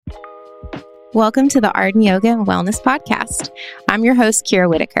Welcome to the Arden Yoga and Wellness Podcast. I'm your host, Kira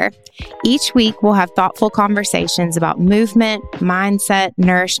Whitaker. Each week, we'll have thoughtful conversations about movement, mindset,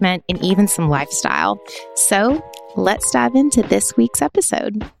 nourishment, and even some lifestyle. So let's dive into this week's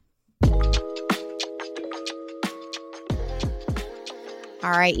episode.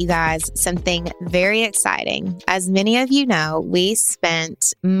 All right, you guys, something very exciting. As many of you know, we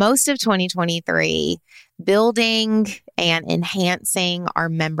spent most of 2023 building and enhancing our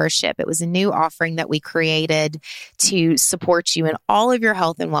membership. It was a new offering that we created to support you in all of your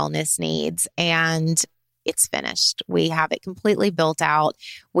health and wellness needs. And it's finished. We have it completely built out.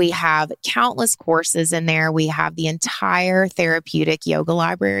 We have countless courses in there. We have the entire therapeutic yoga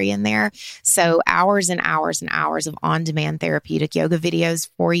library in there. So hours and hours and hours of on-demand therapeutic yoga videos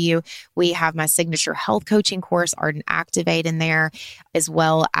for you. We have my signature health coaching course, Arden Activate, in there, as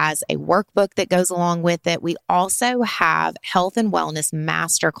well as a workbook that goes along with it. We also have health and wellness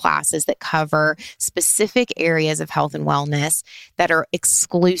master classes that cover specific areas of health and wellness that are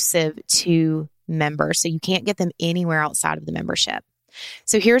exclusive to members. So you can't get them anywhere outside of the membership.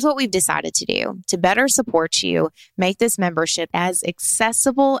 So here's what we've decided to do to better support you, make this membership as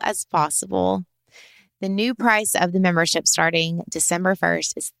accessible as possible. The new price of the membership starting December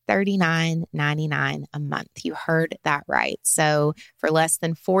 1st is $39.99 a month. You heard that right. So for less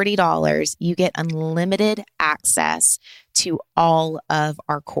than $40, you get unlimited access to all of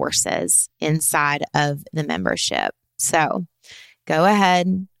our courses inside of the membership. So go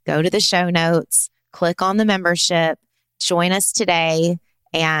ahead, go to the show notes, click on the membership, join us today,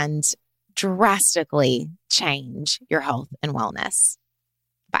 and drastically change your health and wellness.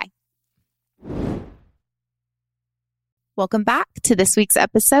 Bye. Welcome back to this week's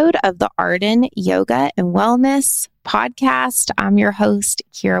episode of the Arden Yoga and Wellness Podcast. I'm your host,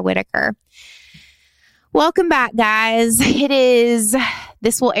 Kira Whitaker. Welcome back, guys.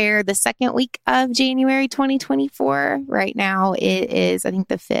 This will air the second week of January 2024. Right now it is, I think,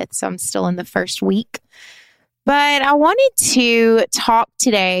 the 5th, so I'm still in the first week. But I wanted to talk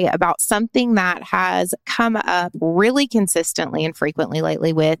today about something that has come up really consistently and frequently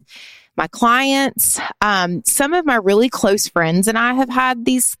lately with my clients. Some of my really close friends and I have had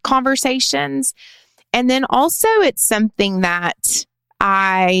these conversations. And then also it's something that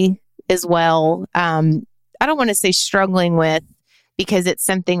I as well, I don't want to say struggling with because it's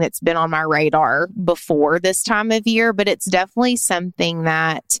something that's been on my radar before this time of year, but it's definitely something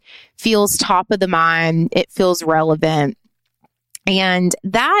that feels top of the mind. It feels relevant. And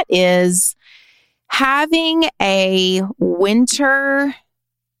that is having a winter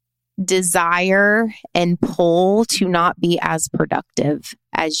desire and pull to not be as productive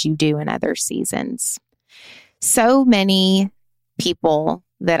as you do in other seasons. So many people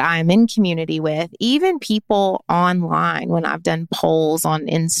that I'm in community with, even people online, when I've done polls on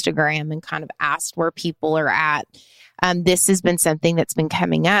Instagram and kind of asked where people are at, this has been something that's been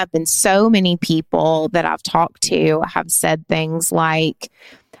coming up. And so many people that I've talked to have said things like,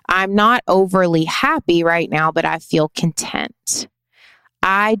 I'm not overly happy right now, but I feel content.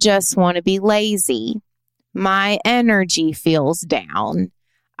 I just want to be lazy. My energy feels down.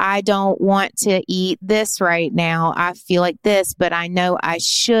 I don't want to eat this right now. I feel like this, but I know I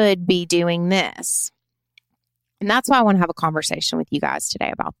should be doing this. And that's why I want to have a conversation with you guys today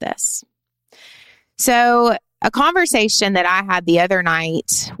about this. So a conversation that I had the other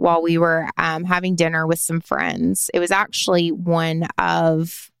night while we were having dinner with some friends, it was actually one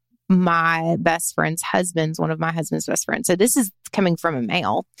of my best friend's husbands, one of my husband's best friends. So this is coming from a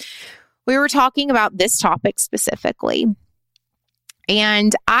male. We were talking about this topic specifically.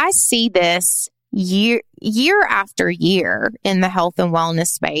 And I see this year after year in the health and wellness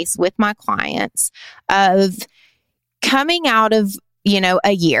space with my clients of coming out of,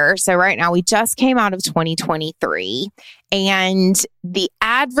 a year. So right now we just came out of 2023 and the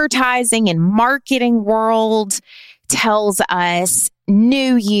advertising and marketing world tells us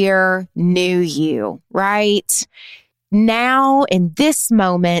new year, new you, right? Now, in this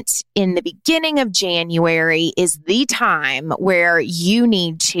moment, in the beginning of January, is the time where you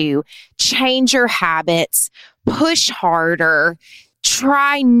need to change your habits, push harder,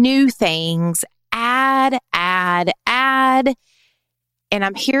 try new things, add. And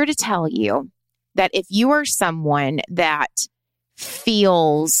I'm here to tell you that if you are someone that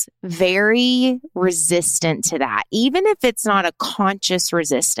feels very resistant to that, even if it's not a conscious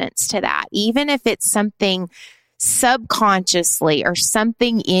resistance to that, even if it's something subconsciously or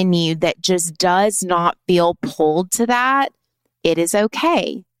something in you that just does not feel pulled to that, it is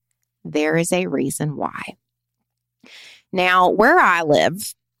okay. There is a reason why. Now, where I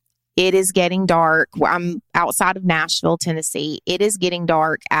live, it is getting dark. I'm outside of Nashville, Tennessee. It is getting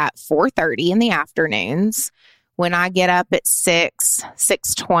dark at 4:30 in the afternoons. When I get up at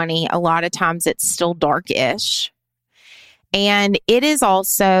 6:20, a lot of times it's still dark-ish. And it is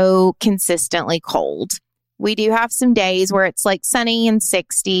also consistently cold. We do have some days where it's like sunny and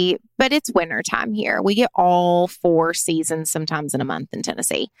 60, but it's wintertime here. We get all 4 seasons sometimes in a month in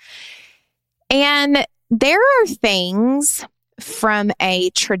Tennessee. And there are things from a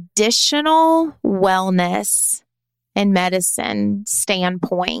traditional wellness and medicine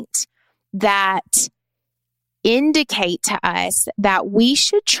standpoint that indicate to us that we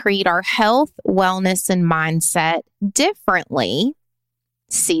should treat our health, wellness, and mindset differently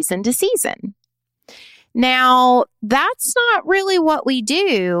season to season. Now, that's not really what we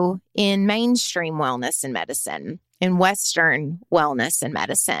do in mainstream wellness and medicine, in Western wellness and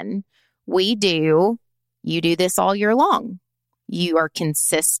medicine. You do this all year long. You are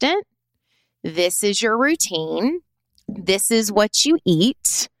consistent. This is your routine. This is what you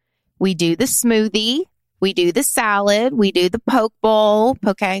eat. We do the smoothie. We do the salad. We do the poke bowl.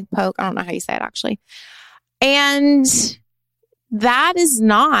 Poke. I don't know how you say it actually. And that is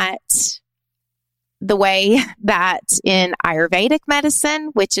not the way that in Ayurvedic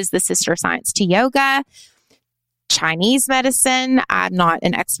medicine, which is the sister science to yoga, Chinese medicine. I'm not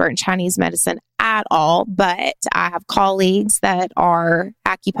an expert in Chinese medicine at all, but I have colleagues that are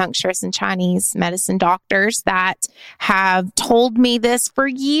acupuncturists and Chinese medicine doctors that have told me this for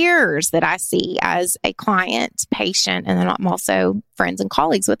years that I see as a client, patient, and then I'm also friends and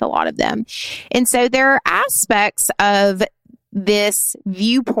colleagues with a lot of them. And so there are aspects of this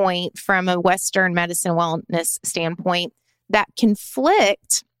viewpoint from a Western medicine wellness standpoint that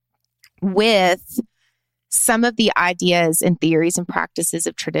conflict with some of the ideas and theories and practices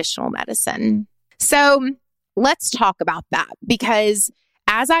of traditional medicine. So let's talk about that, because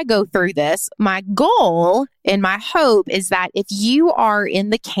as I go through this, my goal and my hope is that if you are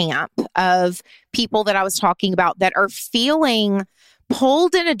in the camp of people that I was talking about that are feeling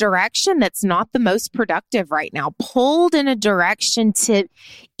pulled in a direction that's not the most productive right now, pulled in a direction to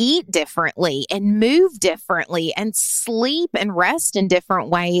eat differently and move differently and sleep and rest in different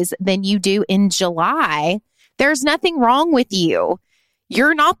ways than you do in July, there's nothing wrong with you.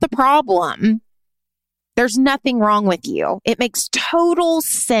 You're not the problem. There's nothing wrong with you. It makes total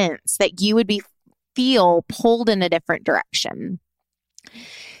sense that you would feel pulled in a different direction.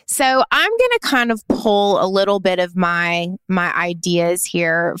 So I'm going to kind of pull a little bit of my ideas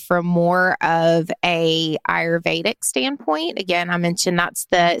here from more of a Ayurvedic standpoint. Again, I mentioned that's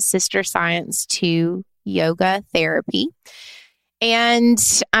the sister science to yoga therapy. And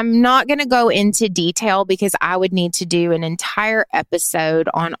I'm not going to go into detail because I would need to do an entire episode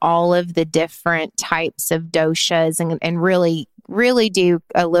on all of the different types of doshas and really do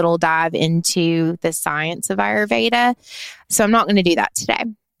a little dive into the science of Ayurveda. So I'm not going to do that today.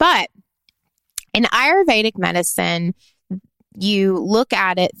 But in Ayurvedic medicine, you look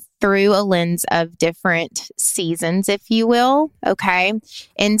at it through a lens of different seasons, if you will. Okay.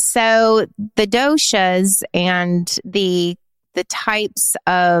 And so the doshas and the types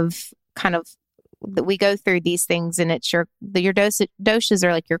of kind of that we go through these things, and it's your doshas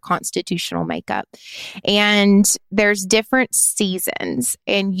are like your constitutional makeup, and there's different seasons,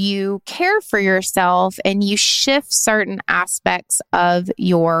 and you care for yourself and you shift certain aspects of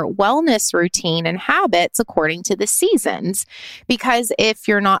your wellness routine and habits according to the seasons, because if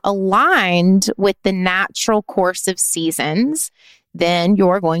you're not aligned with the natural course of seasons, then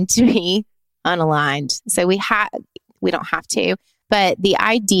you're going to be unaligned. So we don't have to. But the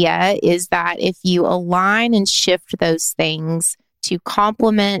idea is that if you align and shift those things to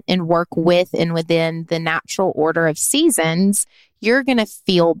complement and work with and within the natural order of seasons, you're going to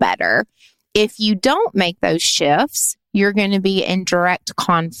feel better. If you don't make those shifts, you're going to be in direct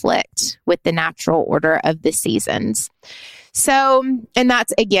conflict with the natural order of the seasons. So, and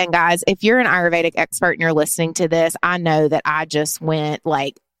that's, again, guys, if you're an Ayurvedic expert and you're listening to this, I know that I just went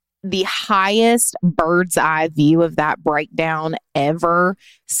like the highest bird's eye view of that breakdown ever.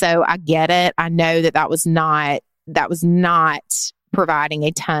 So I get it. I know that was not providing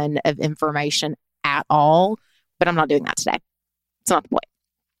a ton of information at all, but I'm not doing that today. It's not the point.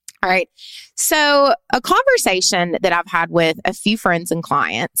 All right. So a conversation that I've had with a few friends and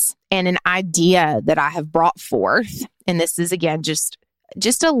clients, and an idea that I have brought forth, and this is, again, just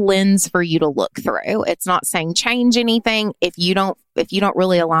a lens for you to look through. It's not saying change anything. If you don't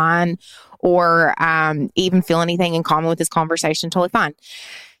really align or even feel anything in common with this conversation, totally fine.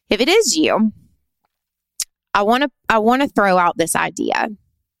 If it is you, I want to throw out this idea.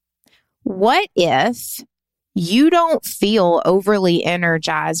 What if you don't feel overly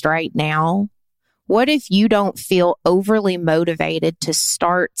energized right now? What if you don't feel overly motivated to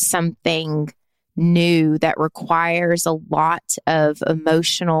start something new that requires a lot of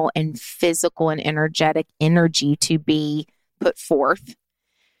emotional and physical and energetic energy to be put forth?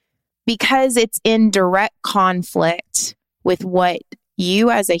 Because it's in direct conflict with what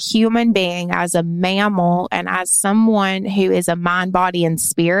you as a human being, as a mammal, and as someone who is a mind, body, and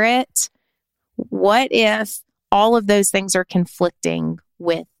spirit. What if all of those things are conflicting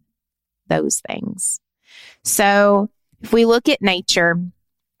with those things? So if we look at nature,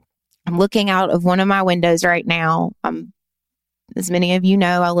 I'm looking out of one of my windows right now. As many of you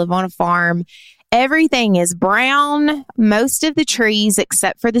know, I live on a farm. Everything is brown. Most of the trees,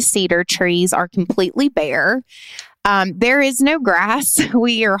 except for the cedar trees, are completely bare. There is no grass.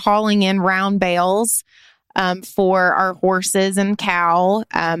 We are hauling in round bales for our horses and cow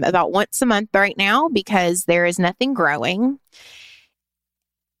about once a month right now because there is nothing growing.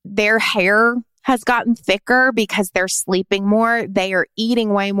 Their hair has gotten thicker because they're sleeping more. They are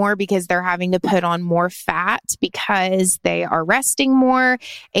eating way more because they're having to put on more fat because they are resting more,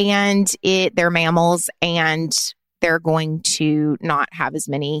 and they're mammals and they're going to not have as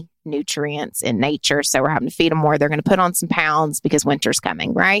many nutrients in nature. So we're having to feed them more. They're going to put on some pounds because winter's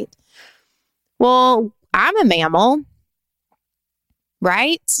coming, right? Well, I'm a mammal,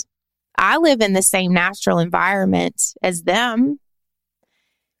 right? I live in the same natural environment as them.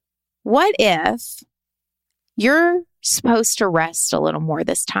 What if you're supposed to rest a little more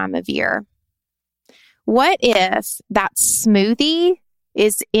this time of year? What if that smoothie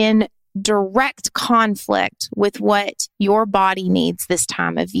is in direct conflict with what your body needs this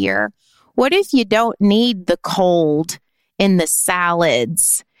time of year? What if you don't need the cold in the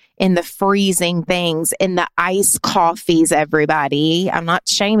salads, in the freezing things, in the iced coffees, everybody? I'm not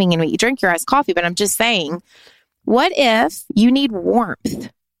shaming you drink your iced coffee, but I'm just saying, what if you need warmth?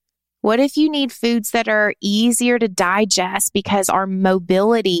 What if you need foods that are easier to digest because our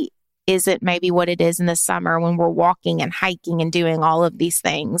mobility isn't maybe what it is in the summer when we're walking and hiking and doing all of these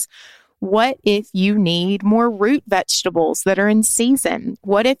things? What if you need more root vegetables that are in season?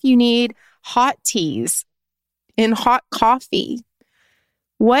 What if you need hot teas in hot coffee?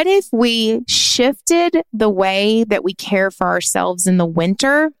 What if we shifted the way that we care for ourselves in the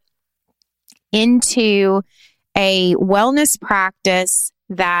winter into a wellness practice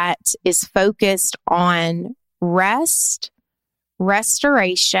that is focused on rest,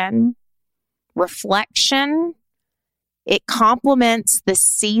 restoration, reflection? It complements the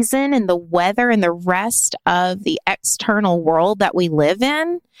season and the weather and the rest of the external world that we live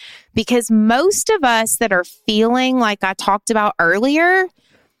in. Because most of us that are feeling like I talked about earlier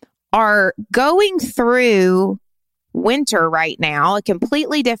are going through winter right now, a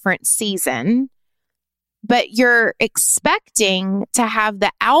completely different season, but you're expecting to have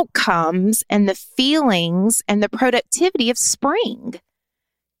the outcomes and the feelings and the productivity of spring.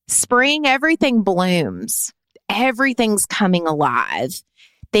 Spring, everything blooms. Everything's coming alive.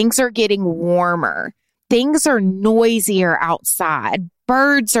 Things are getting warmer. Things are noisier outside.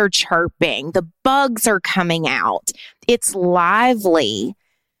 Birds are chirping. The bugs are coming out. It's lively.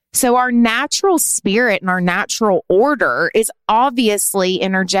 So our natural spirit and our natural order is obviously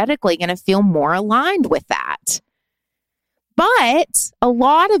energetically going to feel more aligned with that. But a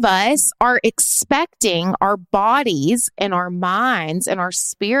lot of us are expecting our bodies and our minds and our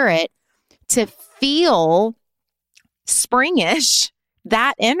spirit to feel springish,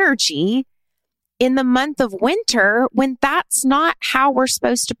 that energy in the month of winter, when that's not how we're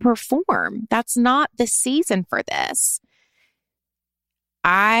supposed to perform. That's not the season for this.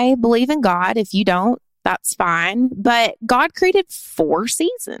 I believe in God. If you don't, that's fine. But God created 4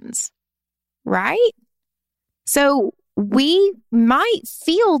 seasons, right? So we might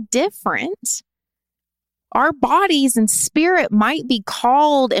feel different. Our bodies and spirit might be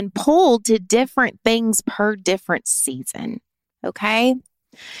called and pulled to different things per different season. Okay?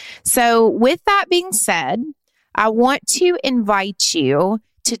 So with that being said, I want to invite you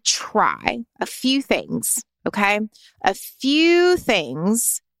to try a few things. Okay? A few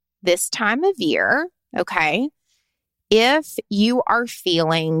things this time of year. Okay? If you are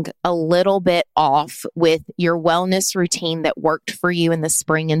feeling a little bit off with your wellness routine that worked for you in the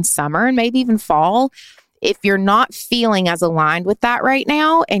spring and summer and maybe even fall, if you're not feeling as aligned with that right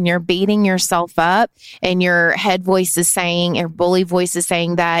now and you're beating yourself up and your head voice is saying, or bully voice is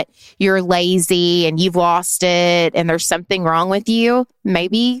saying that you're lazy and you've lost it and there's something wrong with you,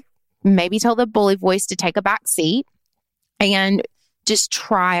 maybe tell the bully voice to take a back seat and just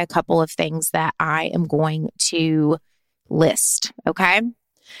try a couple of things that I am going to list. Okay.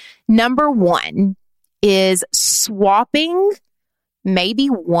 Number 1, is swapping maybe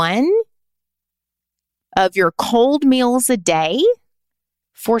one of your cold meals a day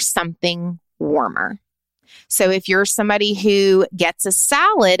for something warmer. So if you're somebody who gets a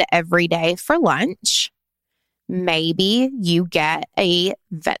salad every day for lunch, maybe you get a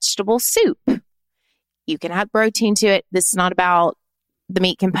vegetable soup. You can add protein to it. This is not about the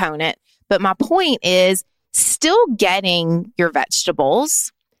meat component, but my point is still getting your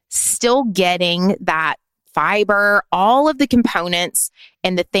vegetables, still getting that fiber, all of the components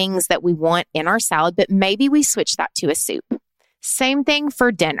and the things that we want in our salad, but maybe we switch that to a soup. Same thing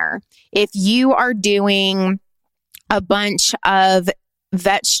for dinner. If you are doing a bunch of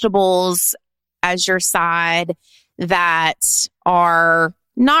vegetables as your side that are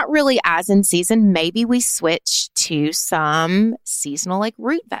not really as in season, maybe we switch to some seasonal like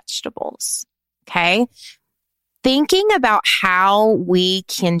root vegetables. Okay. Thinking about how we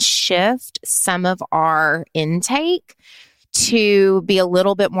can shift some of our intake to be a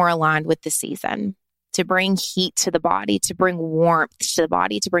little bit more aligned with the season, to bring heat to the body, to bring warmth to the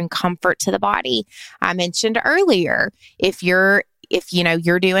body, to bring comfort to the body. I mentioned earlier, if you're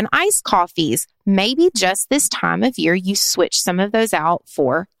doing iced coffees, maybe just this time of year, you switch some of those out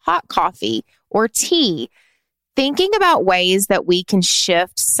for hot coffee or tea. Thinking about ways that we can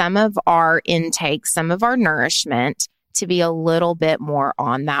shift some of our intake, some of our nourishment to be a little bit more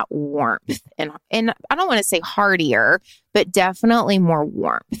on that warmth. And I don't want to say heartier, but definitely more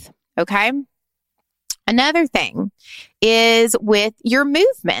warmth. Okay. Another thing is with your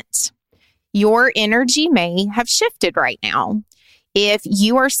movement. Your energy may have shifted right now. If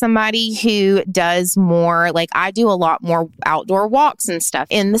you are somebody who does more, like I do a lot more outdoor walks and stuff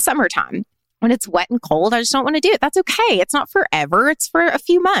in the summertime. When it's wet and cold, I just don't want to do it. That's okay. It's not forever. It's for a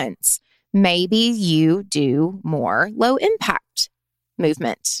few months. Maybe you do more low impact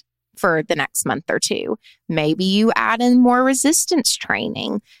movement for the next month or two. Maybe you add in more resistance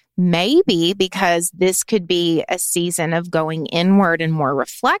training. Maybe because this could be a season of going inward and more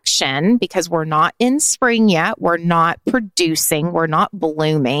reflection because we're not in spring yet. We're not producing. We're not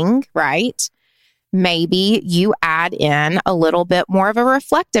blooming, right? Maybe you add in a little bit more of a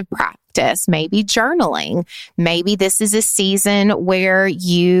reflective practice, maybe journaling. Maybe this is a season where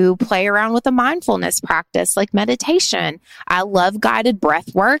you play around with a mindfulness practice like meditation. I love guided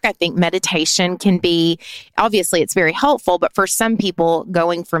breath work. I think meditation can be, obviously it's very helpful, but for some people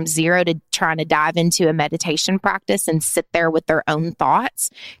going from zero to trying to dive into a meditation practice and sit there with their own thoughts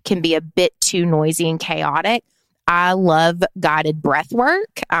can be a bit too noisy and chaotic. I love guided breath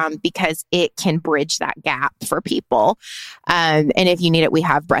work because it can bridge that gap for people. And if you need it, we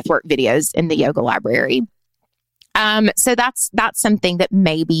have breath work videos in the yoga library. So that's something that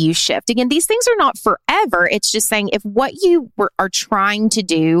maybe you shift. Again, these things are not forever. It's just saying if what you are trying to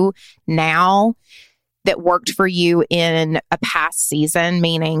do now that worked for you in a past season,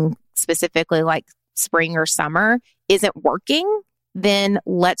 meaning specifically like spring or summer, isn't working, then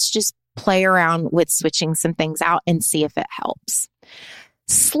let's just play around with switching some things out and see if it helps.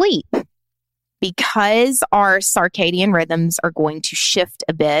 Sleep. Because our circadian rhythms are going to shift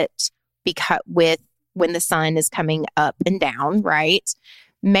a bit because when the sun is coming up and down, right?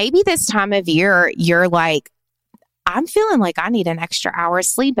 Maybe this time of year, you're like, I'm feeling like I need an extra hour of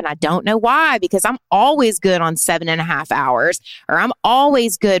sleep and I don't know why, because I'm always good on 7.5 hours, or I'm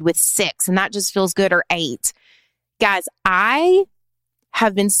always good with 6 and that just feels good, or 8. Guys, I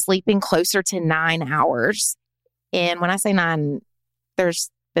have been sleeping closer to 9 hours. And when I say 9,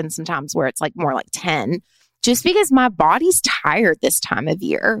 there's been some times where it's like more like 10, just because my body's tired this time of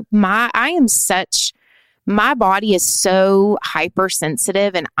year. My body is so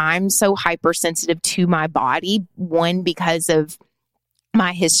hypersensitive, and I'm so hypersensitive to my body. One, because of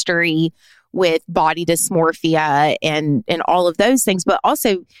my history with body dysmorphia and all of those things, but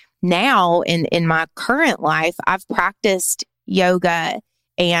also now in my current life, I've practiced yoga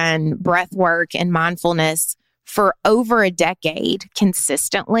and breath work and mindfulness for over a decade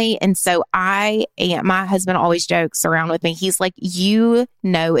consistently. And so my husband always jokes around with me. He's like,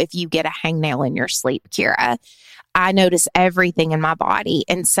 if you get a hangnail in your sleep, Kira, I notice everything in my body.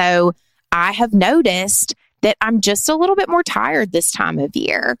 And so I have noticed that I'm just a little bit more tired this time of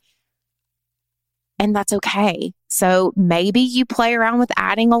year. And that's okay. So maybe you play around with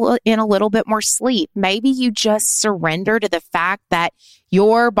adding in a little bit more sleep. Maybe you just surrender to the fact that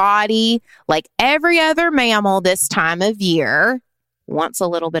your body, like every other mammal this time of year, wants a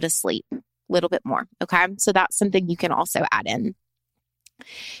little bit of sleep, a little bit more. Okay. So that's something you can also add in.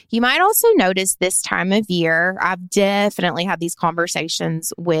 You might also notice this time of year, I've definitely had these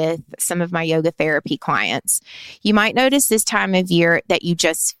conversations with some of my yoga therapy clients. You might notice this time of year that you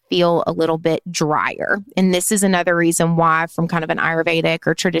just feel a little bit drier. And this is another reason why, from kind of an Ayurvedic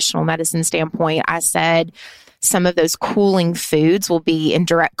or traditional medicine standpoint, I said some of those cooling foods will be in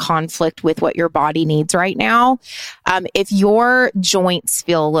direct conflict with what your body needs right now. If your joints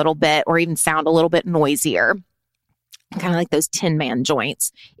feel a little bit or even sound a little bit noisier, kind of like those Tin Man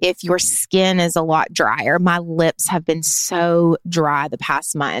joints. If your skin is a lot drier, my lips have been so dry the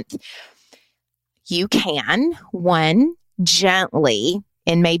past month. You can, one, gently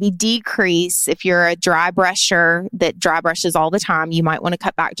and maybe decrease. If you're a dry brusher that dry brushes all the time, you might want to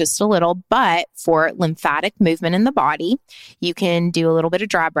cut back just a little. But for lymphatic movement in the body, you can do a little bit of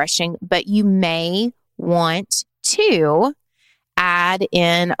dry brushing, but you may want to add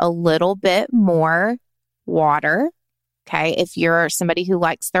in a little bit more water. Okay, if you're somebody who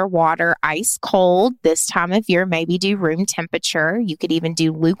likes their water ice cold this time of year, maybe do room temperature. You could even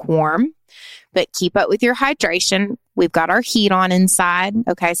do lukewarm, but keep up with your hydration. We've got our heat on inside.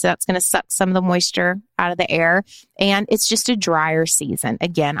 Okay, so that's going to suck some of the moisture out of the air. And it's just a drier season.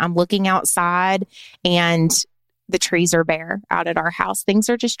 Again, I'm looking outside and the trees are bare out at our house. Things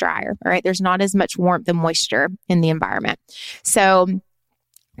are just drier. All right, there's not as much warmth and moisture in the environment. So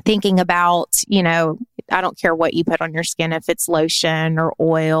thinking about, I don't care what you put on your skin, if it's lotion or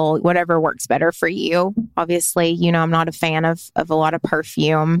oil, whatever works better for you. Obviously, I'm not a fan of a lot of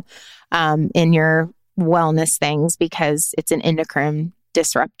perfume in your wellness things because it's an endocrine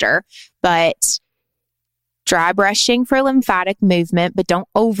disruptor. But dry brushing for lymphatic movement, but don't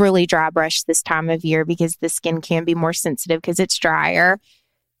overly dry brush this time of year because the skin can be more sensitive because it's drier.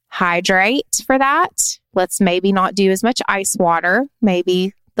 Hydrate for that. Let's maybe not do as much ice water,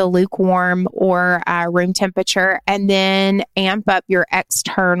 maybe the lukewarm or room temperature, and then amp up your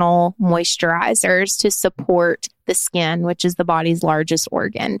external moisturizers to support the skin, which is the body's largest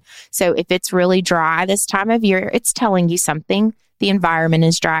organ. So if it's really dry this time of year, it's telling you something. The environment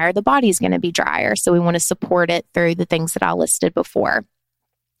is drier, the body's going to be drier. So we want to support it through the things that I listed before.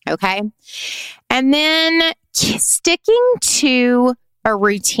 Okay. And then sticking to a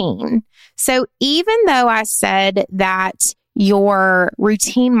routine. So even though I said that your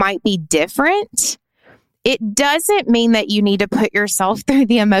routine might be different, it doesn't mean that you need to put yourself through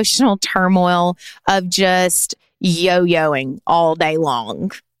the emotional turmoil of just yo-yoing all day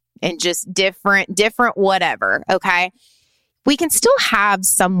long and just different whatever. Okay. We can still have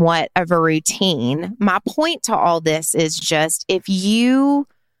somewhat of a routine. My point to all this is just if you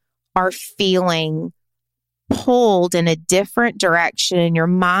are feeling pulled in a different direction in your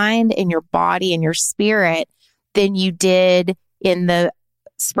mind, in your body, in your spirit than you did in the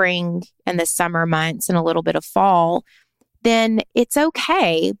spring and the summer months and a little bit of fall, then it's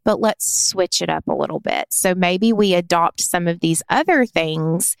okay, but let's switch it up a little bit. So maybe we adopt some of these other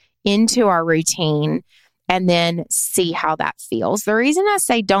things into our routine and then see how that feels. The reason I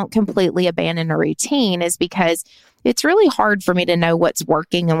say don't completely abandon a routine is because it's really hard for me to know what's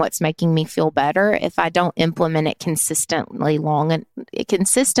working and what's making me feel better if I don't implement it consistently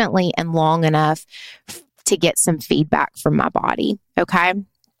and long enough to get some feedback from my body. Okay.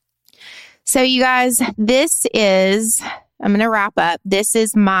 So you guys, I'm going to wrap up. This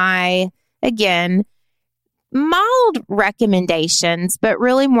is my, again, mild recommendations, but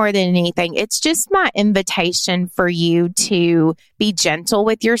really more than anything, it's just my invitation for you to be gentle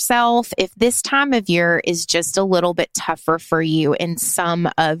with yourself. If this time of year is just a little bit tougher for you in some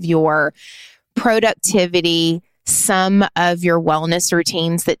of your productivity, some of your wellness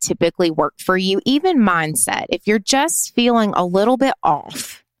routines that typically work for you, even mindset, if you're just feeling a little bit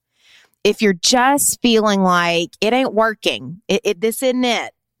off, if you're just feeling like it ain't working, this isn't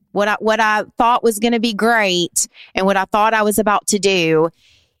it. What I thought was going to be great and what I thought I was about to do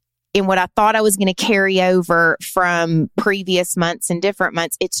and what I thought I was going to carry over from previous months and different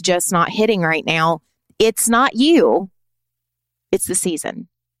months, it's just not hitting right now. It's not you. It's the season.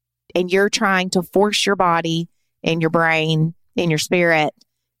 And you're trying to force your body and your brain and your spirit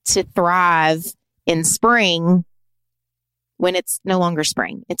to thrive in spring when it's no longer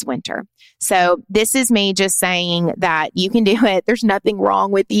spring, it's winter. So this is me just saying that you can do it. There's nothing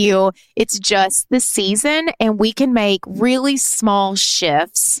wrong with you. It's just the season, and we can make really small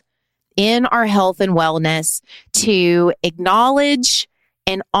shifts in our health and wellness to acknowledge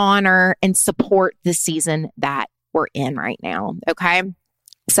and honor and support the season that we're in right now. Okay.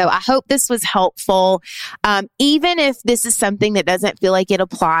 So I hope this was helpful. Even if this is something that doesn't feel like it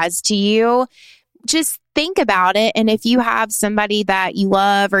applies to you, just think about it. And if you have somebody that you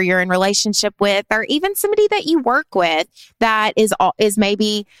love or you're in relationship with, or even somebody that you work with that is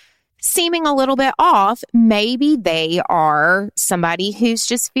maybe seeming a little bit off, maybe they are somebody who's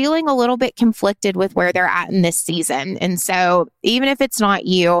just feeling a little bit conflicted with where they're at in this season. And so even if it's not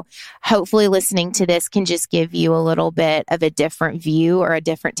you, hopefully listening to this can just give you a little bit of a different view or a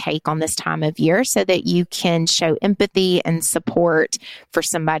different take on this time of year so that you can show empathy and support for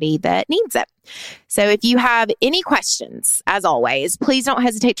somebody that needs it. So if you have any questions, as always, please don't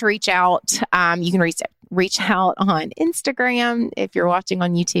hesitate to reach out. You can reach out on Instagram. If you're watching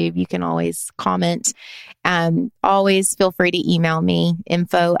on YouTube, you can always comment. Always feel free to email me,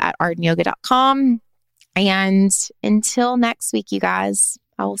 info@ardentyoga.com. And until next week, you guys,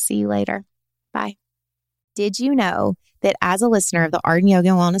 I will see you later. Bye. Did you know that as a listener of the Ardent Yoga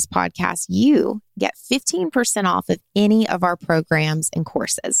and Wellness podcast, you get 15% off of any of our programs and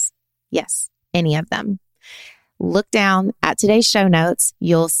courses? Yes, any of them. Look down at today's show notes.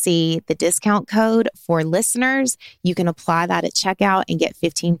 You'll see the discount code for listeners. You can apply that at checkout and get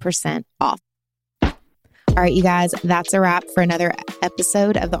 15% off. All right, you guys, that's a wrap for another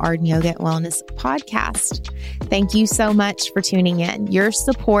episode of the Ardent Yoga and Wellness podcast. Thank you so much for tuning in. Your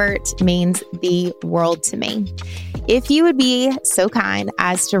support means the world to me. If you would be so kind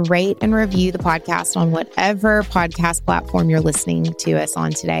as to rate and review the podcast on whatever podcast platform you're listening to us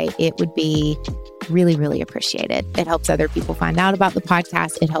on today, it would be really, really appreciated. It helps other people find out about the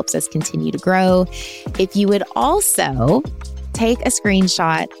podcast. It helps us continue to grow. If you would also take a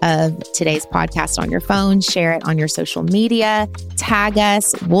screenshot of today's podcast on your phone, share it on your social media, tag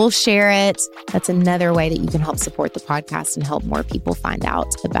us, we'll share it. That's another way that you can help support the podcast and help more people find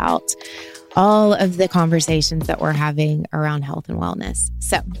out about all of the conversations that we're having around health and wellness.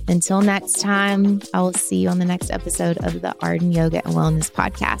 So until next time, I will see you on the next episode of the Ardent Yoga and Wellness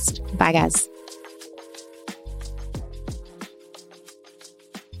podcast. Bye, guys.